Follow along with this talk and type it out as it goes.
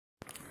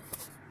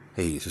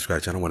Hey,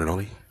 subscribe to channel one and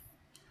only.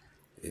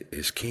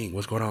 It's King.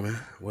 What's going on, man?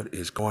 What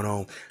is going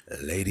on,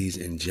 ladies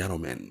and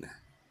gentlemen?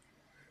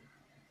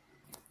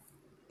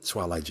 That's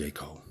why I like J.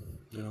 Cole.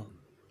 You know,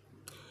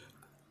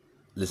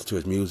 listen to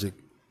his music,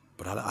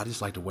 but I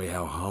just like the way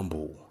how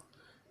humble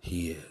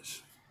he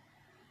is.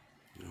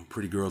 You know,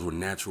 pretty girls with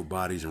natural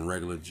bodies and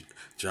regular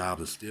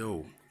jobs are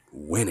still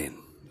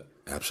winning.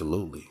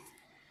 Absolutely.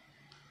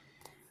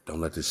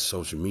 Don't let this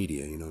social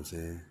media, you know what I'm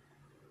saying,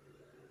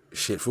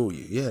 shit fool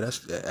you. Yeah,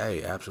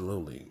 hey,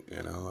 absolutely.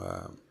 You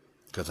know,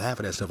 because half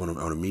of that stuff on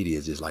the media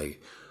is just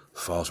like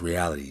false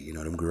reality. You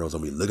know, them girls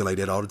don't be looking like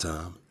that all the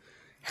time.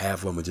 Half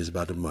of them are just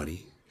about the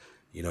money.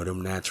 You know,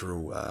 them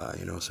natural,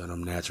 some of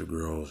them natural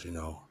girls,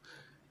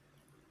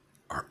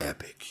 are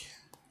epic.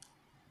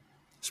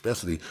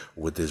 Especially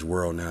with this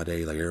world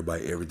nowadays, like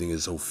everything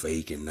is so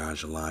fake and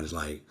nonchalant. It's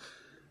like,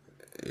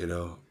 you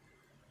know.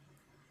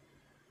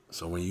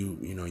 So when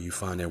you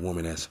find that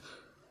woman that's,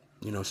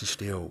 she's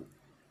still,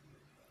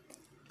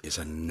 it's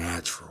a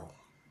natural.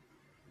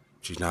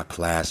 She's not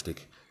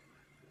plastic.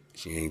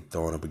 She ain't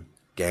throwing up a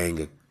gang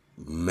of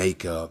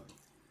makeup.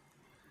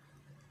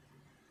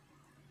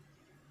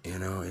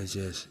 It's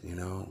just,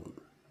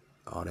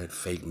 all that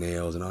fake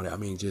nails and all that. I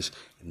mean, just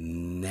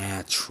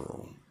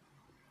natural.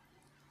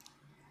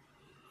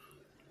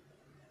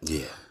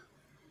 Yeah.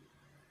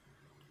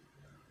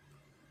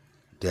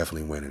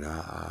 Definitely winning.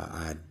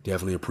 I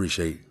definitely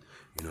appreciate,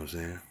 what I'm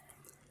saying,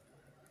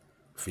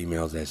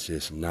 females that's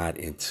just not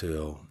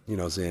into,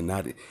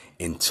 not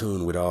in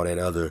tune with all that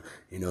other,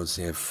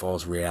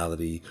 false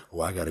reality.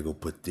 Oh, I gotta go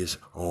put this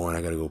on,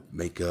 I gotta go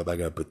make up, I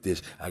gotta put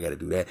this, I gotta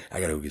do that, I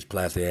gotta go get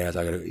plastic ass,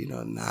 I gotta,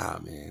 nah,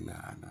 man,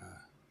 nah.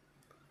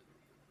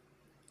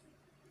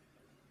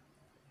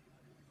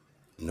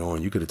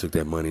 Knowing you could have took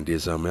that money and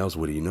did something else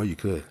with it, you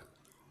could.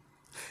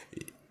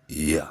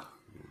 Yeah.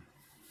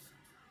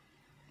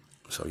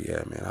 So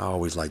yeah, man, I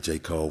always like J.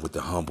 Cole with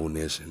the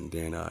humbleness, and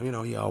then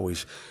he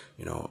always,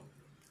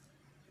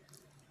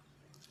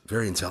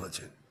 very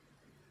intelligent.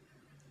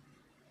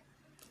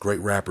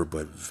 Great rapper,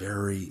 but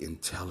very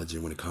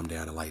intelligent when it comes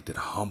down to like the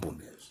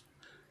humbleness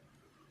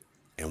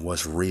and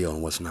what's real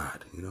and what's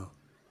not,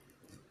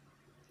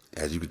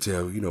 As you can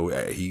tell,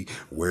 he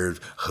wears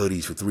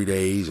hoodies for 3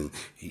 days, and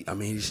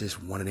he's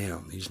just one of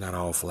them. He's not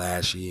all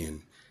flashy,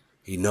 and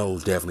he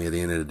knows definitely at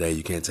the end of the day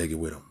you can't take it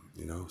with him,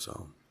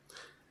 So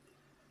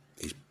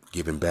he's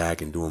giving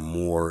back and doing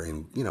more,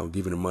 and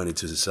giving the money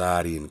to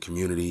society and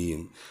community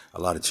and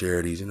a lot of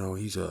charities.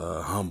 He's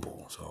a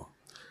humble. So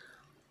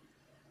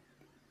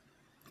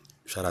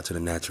shout out to the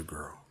natural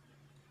girl.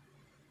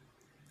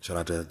 Shout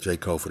out to J.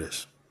 Cole for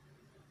this.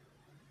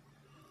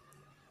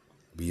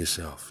 Be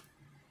yourself.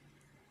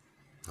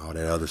 All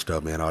that other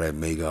stuff, man, all that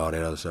mega, all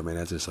that other stuff, man,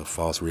 that's just a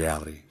false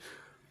reality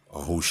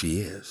on who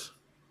she is.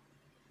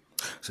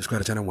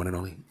 Subscribe to channel one and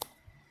only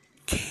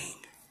King.